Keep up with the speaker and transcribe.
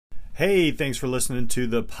Hey, thanks for listening to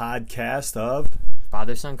the podcast of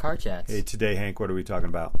Father-Son Car Chats. Hey, today, Hank, what are we talking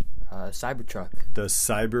about? Cybertruck. The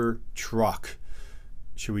Cybertruck.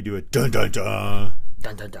 Should we do a dun dun dun?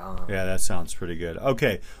 Dun dun dun. Yeah, that sounds pretty good.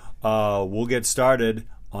 Okay, we'll get started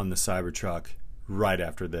on the Cybertruck right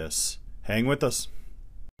after this. Hang with us.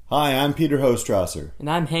 Hi, I'm Peter Hostrasser. And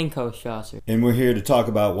I'm Hank Hostrasser. And we're here to talk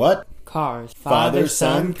about what? Cars.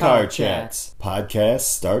 Father-Son Car Chats. Podcast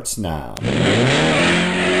starts now.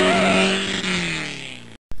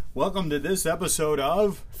 Welcome to this episode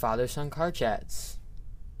of Father-Son Car Chats.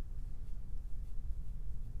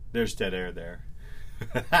 There's dead air there.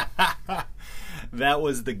 That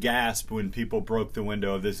was the gasp when people broke the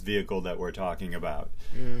window of this vehicle that we're talking about.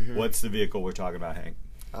 Mm-hmm. What's the vehicle we're talking about, Hank?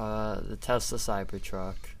 The Tesla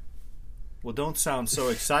Cybertruck. Well, don't sound so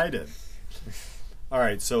excited. All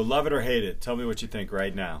right, so love it or hate it. Tell me what you think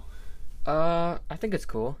right now. I think it's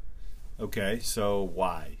cool. Okay, so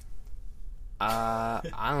why? I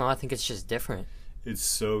don't know. I think it's just different. It's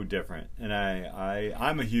so different. And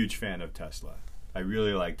I'm a huge fan of Tesla. I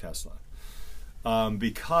really like Tesla.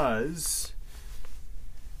 Because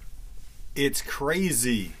it's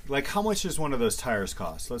crazy. Like, how much does one of those tires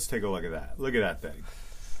cost? Let's take a look at that. Look at that thing.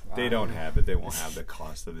 They don't have it. They won't have the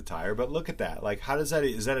cost of the tire. But look at that. Like, how does that...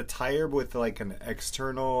 Is that a tire with, like, an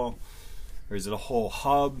external... Or is it a whole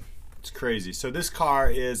hub? It's crazy. So this car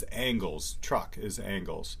is angles. Truck is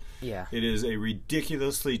angles. Yeah. It is a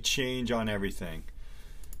ridiculously change on everything.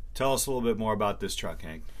 Tell us a little bit more about this truck,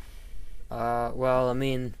 Hank. Well, I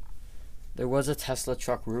mean, there was a Tesla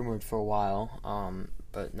truck rumored for a while,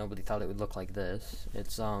 but nobody thought it would look like this.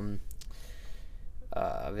 It's,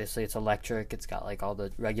 obviously it's electric. It's got, like, all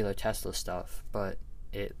the regular Tesla stuff, but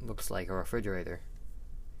it looks like a refrigerator.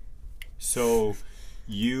 So,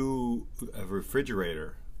 a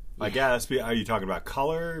refrigerator... I guess, are you talking about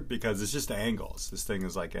color? Because it's just angles. This thing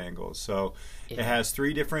is like angles. So It has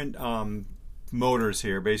three different motors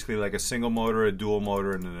here, basically like a single motor, a dual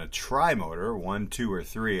motor, and then a tri-motor, 1, 2, or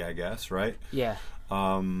 3, I guess, right? Yeah.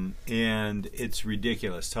 And it's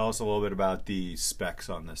ridiculous. Tell us a little bit about the specs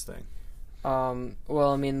on this thing.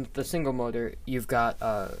 Well, I mean, the single motor, you've got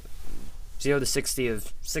 0 to 60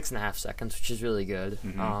 of 6.5 seconds, which is really good.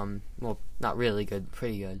 Mm-hmm. Well, not really good,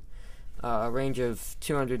 pretty good. A range of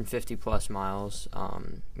 250 plus miles.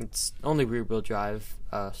 It's only rear wheel drive,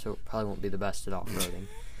 so it probably won't be the best at off-roading.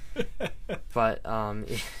 But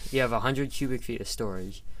you have 100 cubic feet of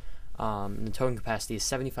storage. And the towing capacity is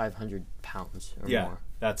 7,500 pounds or more. Yeah,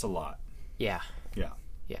 that's a lot. Yeah. Yeah.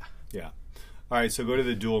 Yeah. Yeah. All right, so go to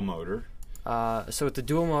the dual motor. So with the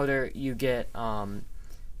dual motor, you get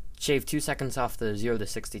shave 2 seconds off the 0 to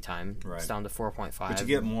 60 time. Right. It's down to 4.5. But you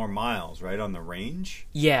get more miles, right, on the range?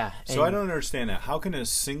 Yeah. So I don't understand that. How can a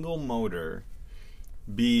single motor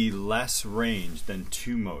be less range than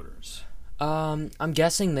two motors? I'm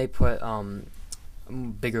guessing they put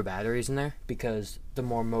bigger batteries in there because the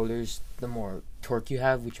more motors, the more torque you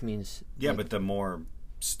have, which means... Yeah, like, but the more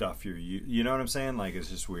stuff you know what I'm saying? Like,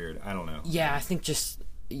 it's just weird. I don't know. Yeah, I think just...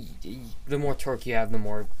 the more torque you have, the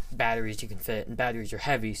more batteries you can fit, and batteries are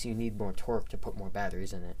heavy, so you need more torque to put more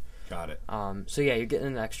batteries in it. Got it. So yeah, you're getting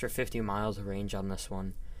an extra 50 miles of range on this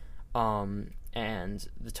one, and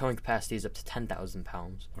the towing capacity is up to 10,000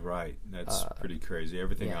 pounds. Right, that's pretty crazy.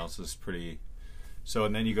 Everything else is pretty. So,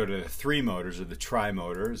 and then you go to the three motors or the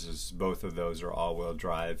tri-motors, as both of those are all-wheel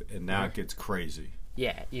drive, and now it gets crazy.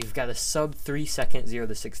 Yeah, you've got a sub 3 second 0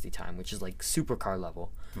 to 60 time, which is like supercar level.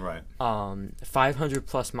 Right. 500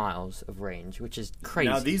 plus miles of range, which is crazy.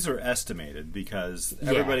 Now these are estimated because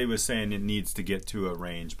everybody was saying it needs to get to a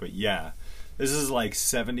range, but yeah, this is like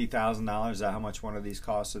 $70,000. Is that how much one of these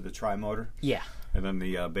costs of the tri-motor? Yeah. And then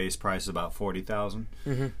the base price is about $40,000.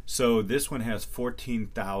 Mm-hmm. So this one has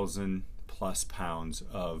 14,000 plus pounds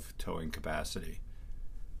of towing capacity.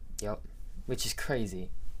 Yep. Which is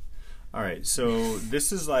crazy. All right, so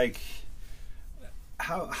this is like,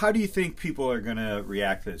 how do you think people are going to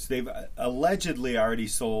react to this? They've allegedly already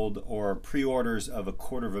sold or pre-orders of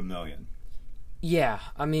 250,000. Yeah,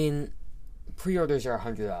 I mean, pre-orders are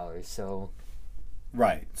 $100, so...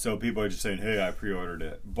 Right, so people are just saying, hey, I pre-ordered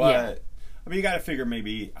it. But, yeah. I mean, you got to figure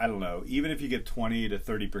maybe, I don't know, even if you get 20 to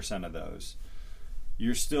 30% of those,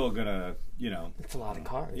 you're still going to, It's a lot of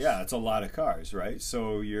cars. Yeah, it's a lot of cars, right?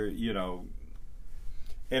 So you're,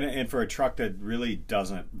 And for a truck that really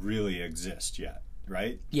doesn't really exist yet,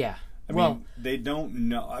 right? Yeah. I mean, they don't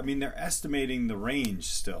know. I mean, they're estimating the range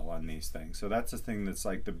still on these things. So that's the thing that's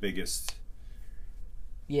like the biggest.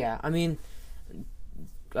 Yeah, I mean,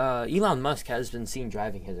 Elon Musk has been seen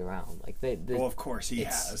driving his around. Like Well, of course he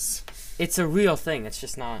has. It's a real thing. It's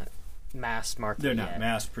just not mass market. They're not yet.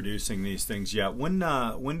 mass producing these things yet. When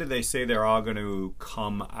do they say they're all going to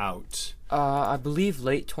come out? I believe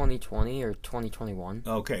late 2020 or 2021.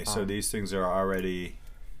 Okay, so these things are already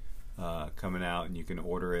coming out, and you can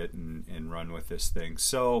order it and run with this thing.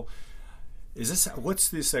 So, what's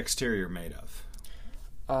this exterior made of?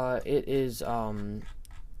 It is.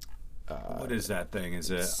 What is that thing?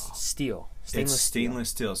 Is it steel? It's stainless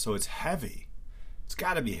steel, so it's heavy. It's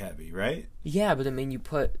got to be heavy, right? Yeah, but I mean, you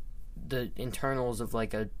put the internals of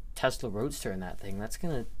like a Tesla Roadster in that thing. That's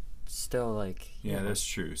gonna still like. Yeah, that's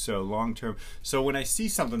true. So long term. So when I see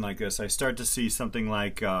something like this, I start to see something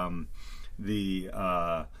like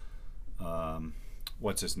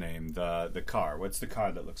what's his name? The car. What's the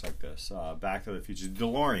car that looks like this? Back to the Future.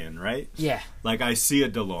 DeLorean, right? Yeah. Like I see a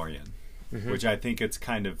DeLorean, which I think it's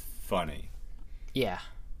kind of funny. Yeah,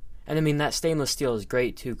 and I mean that stainless steel is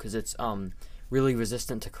great too because it's really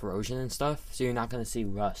resistant to corrosion and stuff. So you're not going to see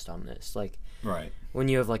rust on this. Like Right. when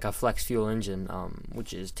you have like a flex fuel engine,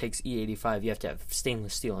 which takes E85, you have to have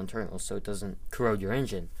stainless steel internals so it doesn't corrode your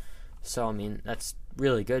engine. So I mean that's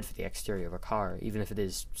really good for the exterior of a car, even if it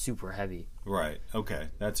is super heavy. Right. Okay.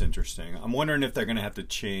 That's interesting. I'm wondering if they're going to have to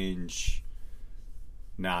change.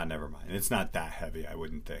 Nah, never mind. It's not that heavy, I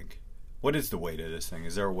wouldn't think. What is the weight of this thing?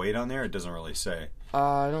 Is there a weight on there? It doesn't really say.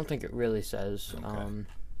 I don't think it really says. Okay.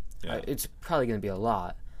 Yeah. It's probably going to be a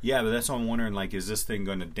lot. Yeah, but that's what I'm wondering. Like, is this thing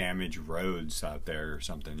going to damage roads out there or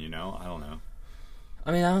something? You know, I don't know.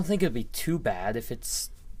 I mean, I don't think it'd be too bad if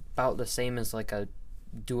it's about the same as like a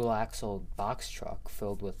dual axle box truck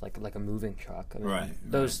filled with like a moving truck. I mean, Right.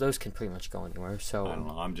 Those can pretty much go anywhere. So I don't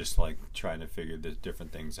know. I'm just like trying to figure the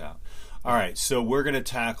different things out. All right, so we're going to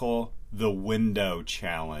tackle the window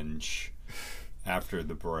challenge after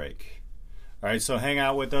the break. All right, so hang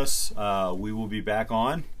out with us. We will be back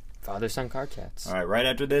on. Father Son Car Chats. All right, right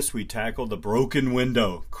after this, we tackle the broken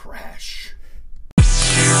window crash.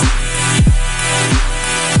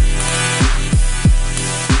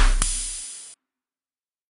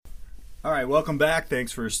 All right, welcome back.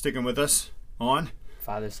 Thanks for sticking with us on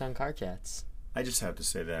Father Son Car Chats. I just have to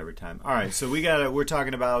say that every time. All right, so we're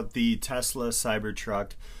talking about the Tesla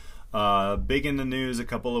Cybertruck. Big in the news a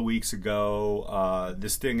couple of weeks ago.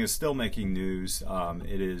 This thing is still making news.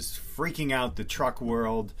 It is freaking out the truck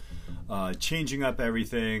world, changing up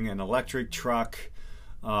everything. An electric truck.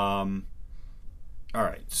 All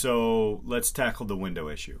right, so let's tackle the window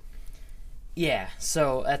issue. Yeah,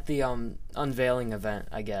 so at the unveiling event,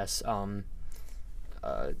 I guess, Elon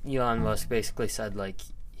Musk basically said like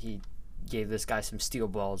he gave this guy some steel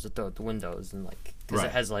balls to throw at the windows, and like because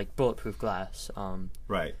it has like bulletproof glass.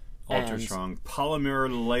 Right, ultra strong polymer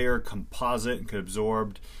layer composite and could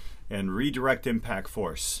absorb and redirect impact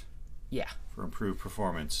force. Yeah, for improved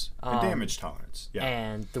performance and damage tolerance. Yeah,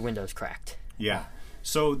 and the window's cracked. Yeah,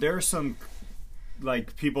 so there's some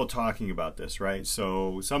like people talking about this, right?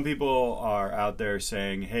 So some people are out there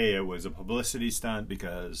saying, "Hey, it was a publicity stunt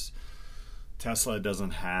because Tesla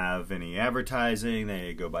doesn't have any advertising.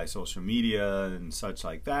 They go by social media and such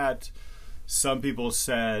like that." Some people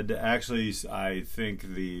said, actually, I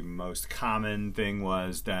think the most common thing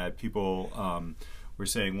was that people were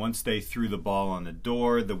saying once they threw the ball on the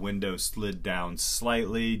door, the window slid down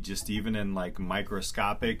slightly, just even in like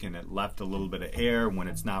microscopic, and it left a little bit of air. When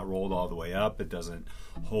it's not rolled all the way up, it doesn't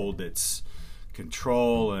hold its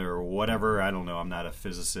control or whatever. I don't know. I'm not a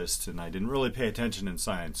physicist and I didn't really pay attention in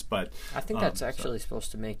science, but I think that's actually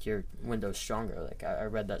supposed to make your windows stronger. Like I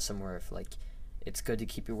read that somewhere. If like it's good to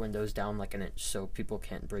keep your windows down like an inch so people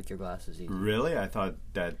can't break your glasses easily. Really? I thought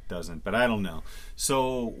that doesn't, but I don't know.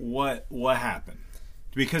 So what happened?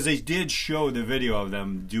 Because they did show the video of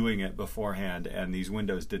them doing it beforehand, and these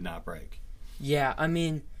windows did not break. Yeah, I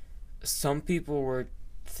mean, some people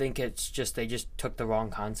think it's just they just took the wrong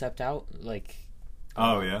concept out. Like,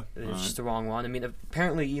 yeah, it's just the wrong one. I mean,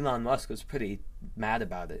 apparently Elon Musk was pretty mad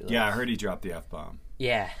about it. Like, yeah, I heard he dropped the F-bomb.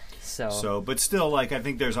 Yeah, so, but still, like, I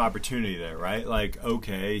think there's opportunity there, right? Like,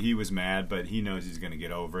 okay, he was mad, but he knows he's going to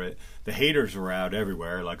get over it. The haters were out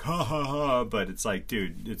everywhere, like, ha, ha, ha, but it's like,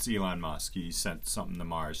 dude, it's Elon Musk. He sent something to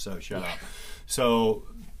Mars, so shut up. So,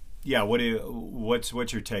 yeah, what's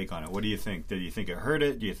your take on it? What do you think? Do you think it hurt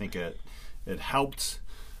it? Do you think it helped?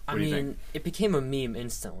 I mean, it became a meme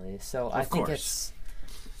instantly, so I think it's...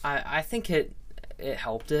 I think it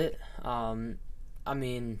helped it. I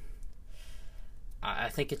mean... I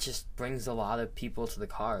think it just brings a lot of people to the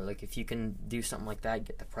car. Like, if you can do something like that,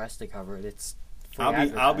 get the press to cover it, it's free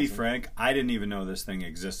I'll be frank, I didn't even know this thing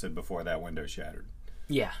existed before that window shattered.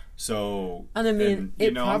 Yeah. So, and I mean,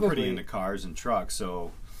 I'm pretty into cars and trucks,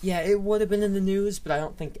 so... Yeah, it would have been in the news, but I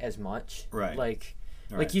don't think as much. Right. Like,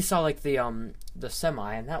 Like you saw like the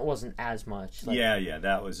semi, and that wasn't as much. Like, yeah,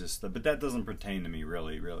 that was just but that doesn't pertain to me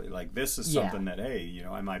really. Like this is something that, hey, you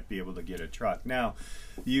know, I might be able to get a truck. Now,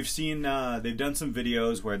 you've seen they've done some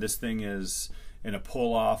videos where this thing is in a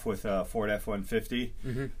pull-off with a Ford F-150.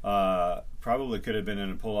 Probably could have been in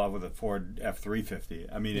a pull-off with a Ford F-350.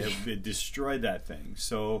 I mean, it destroyed that thing.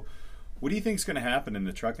 So what do you think is going to happen in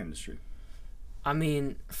the truck industry? I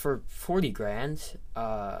mean, for 40 grand,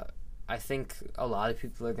 I think a lot of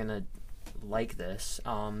people are going to like this.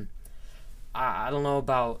 I don't know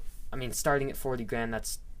about, I mean, starting at 40 grand,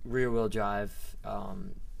 that's rear-wheel drive,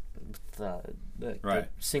 the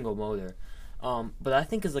single motor. But I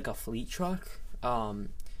think as like a fleet truck,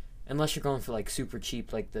 unless you're going for like super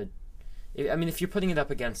cheap, like if you're putting it up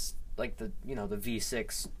against like the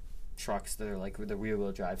V6 trucks that are like the rear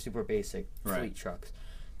wheel drive, super basic fleet trucks,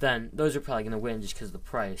 then those are probably going to win just because of the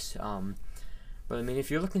price. But I mean, if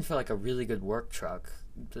you're looking for like a really good work truck,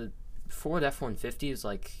 the Ford F-150 is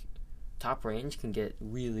like top range, can get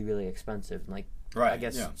really, really expensive. And like, I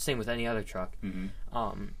guess same with any other truck.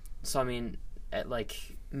 So I mean, at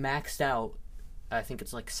like maxed out, I think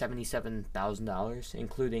it's like $77,000,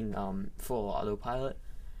 including full autopilot.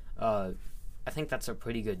 I think that's a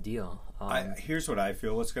pretty good deal. Here's what I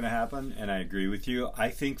feel what's going to happen, and I agree with you. I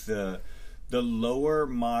think the lower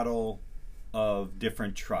model of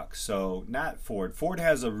different trucks. So not Ford. Ford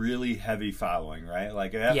has a really heavy following, right?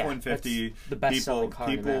 Like an F-150, the best selling car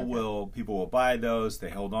people will buy those. They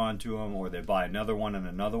hold on to them, or they buy another one and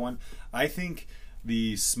another one. I think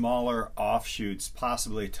the smaller offshoots,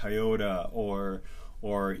 possibly Toyota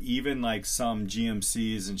or even like some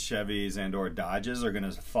GMCs and Chevys and or Dodges are going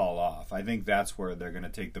to fall off. I think that's where they're going to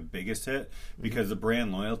take the biggest hit because the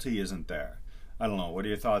brand loyalty isn't there. I don't know. What are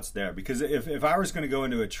your thoughts there? Because if I was going to go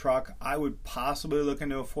into a truck, I would possibly look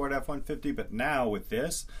into a Ford F-150. But now with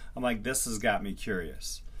this, I'm like, this has got me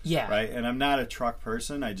curious. Yeah. Right? And I'm not a truck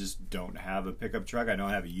person. I just don't have a pickup truck. I don't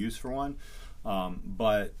have a use for one.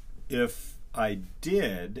 But if I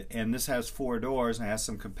did, and this has 4 doors and has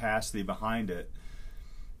some capacity behind it,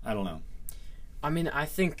 I don't know. I mean, I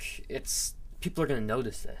think people are going to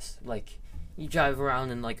notice this. Like, you drive around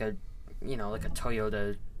in like a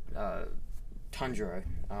Toyota Tundra,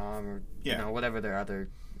 or whatever their other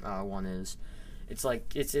one is. It's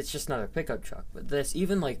like it's just another pickup truck. But this,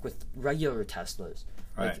 even like with regular Teslas,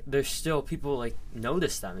 like there's still people like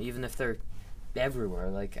notice them, even if they're everywhere.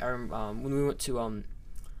 Like when we went to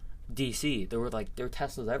DC, there were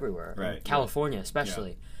Teslas everywhere, right? California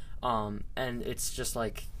especially. And it's just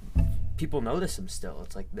like people notice them still.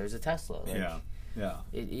 It's like there's a Tesla. Like,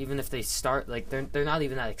 even if they start like they're not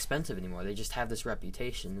even that expensive anymore. They just have this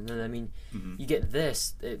reputation. And then I mean, you get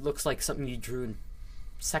this. It looks like something you drew in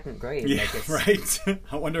 2nd grade. Yeah, like right.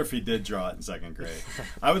 I wonder if he did draw it in 2nd grade.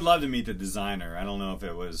 I would love to meet the designer. I don't know if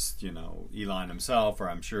it was Elon himself, or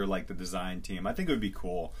I'm sure like the design team. I think it would be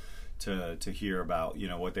cool to hear about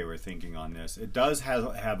what they were thinking on this. It does have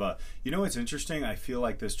a what's interesting, I feel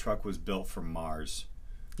like this truck was built for Mars.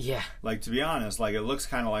 Yeah. Like, to be honest, like it looks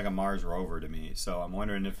kind of like a Mars rover to me. So I'm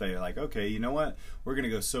wondering if they like, okay, you know what, we're gonna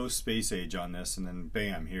go so space age on this, and then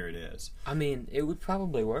bam, here it is. I mean, it would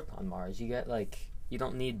probably work on Mars. You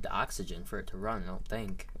don't need the oxygen for it to run, I don't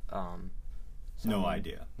think. No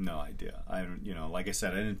idea. I don't, like I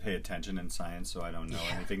said, I didn't pay attention in science, so I don't know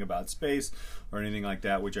anything about space or anything like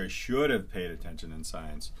that, which I should have paid attention in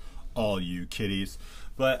science. All you kiddies.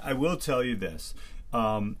 But I will tell you this.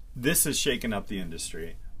 This has shaken up the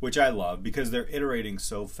industry, which I love because they're iterating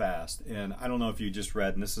so fast. And I don't know if you just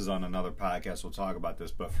read, and this is on another podcast, we'll talk about this,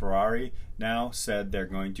 but Ferrari now said they're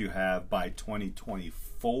going to have by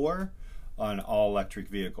 2024 an all-electric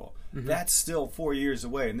vehicle. That's still 4 years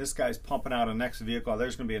away, and this guy's pumping out a next vehicle.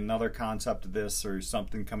 There's going to be another concept of this or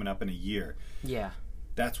something coming up in a year. Yeah.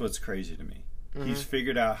 That's what's crazy to me. He's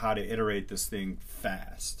figured out how to iterate this thing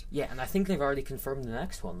fast. Yeah, and I think they've already confirmed the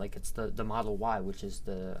next one. Like, it's the Model Y, which is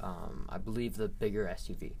I believe the bigger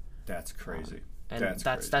SUV. That's crazy. And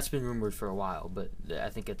that's been rumored for a while, but I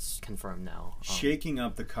think it's confirmed now. Shaking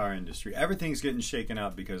up the car industry. Everything's getting shaken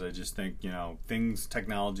up because I just think,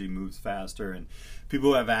 technology moves faster, and people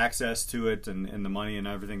who have access to it and the money and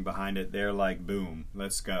everything behind it, they're like, boom,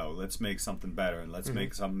 let's go. Let's make something better, and let's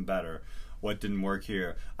make something better. What didn't work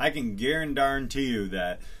here? I can guarantee you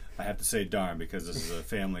that, I have to say darn because this is a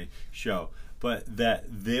family show, but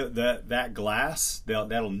that glass,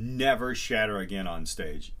 that'll never shatter again on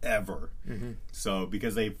stage, ever. So,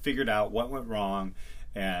 because they figured out what went wrong,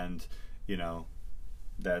 and,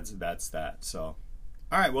 that's that. So,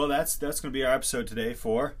 all right, well, that's going to be our episode today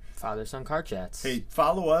for Father Son Car Chats. Hey,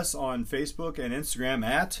 follow us on Facebook and Instagram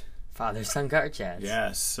at Father-son car chats.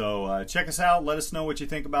 Yes. So check us out. Let us know what you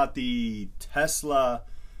think about the Tesla.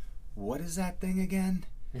 What is that thing again?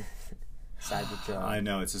 Cybertruck. I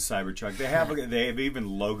know it's a Cybertruck. They have even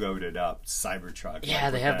logoed it up, Cybertruck. Yeah,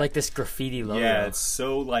 they have like this graffiti logo. Yeah, it's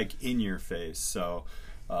so like in your face. So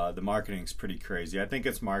the marketing's pretty crazy. I think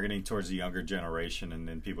it's marketing towards the younger generation, and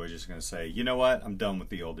then people are just going to say, you know what, I'm done with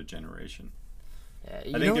the older generation.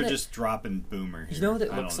 Yeah, I think they're just dropping boomer here. You know what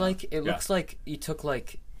it looks like? It looks like you took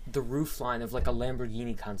like the roof line of like a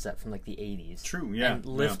Lamborghini concept from like the 80s. True, yeah. And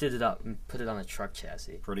lifted it up and put it on a truck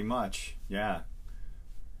chassis. Pretty much, yeah.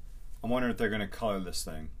 I'm wondering if they're going to color this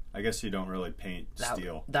thing. I guess you don't really paint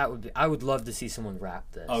steel. That would be. I would love to see someone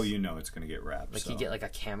wrap this. Oh, you know it's going to get wrapped. Like you get like a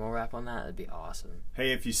camo wrap on that. That'd be awesome.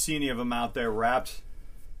 Hey, if you see any of them out there wrapped,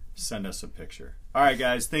 send us a picture. All right,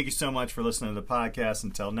 guys. Thank you so much for listening to the podcast.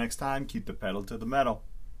 Until next time, keep the pedal to the metal.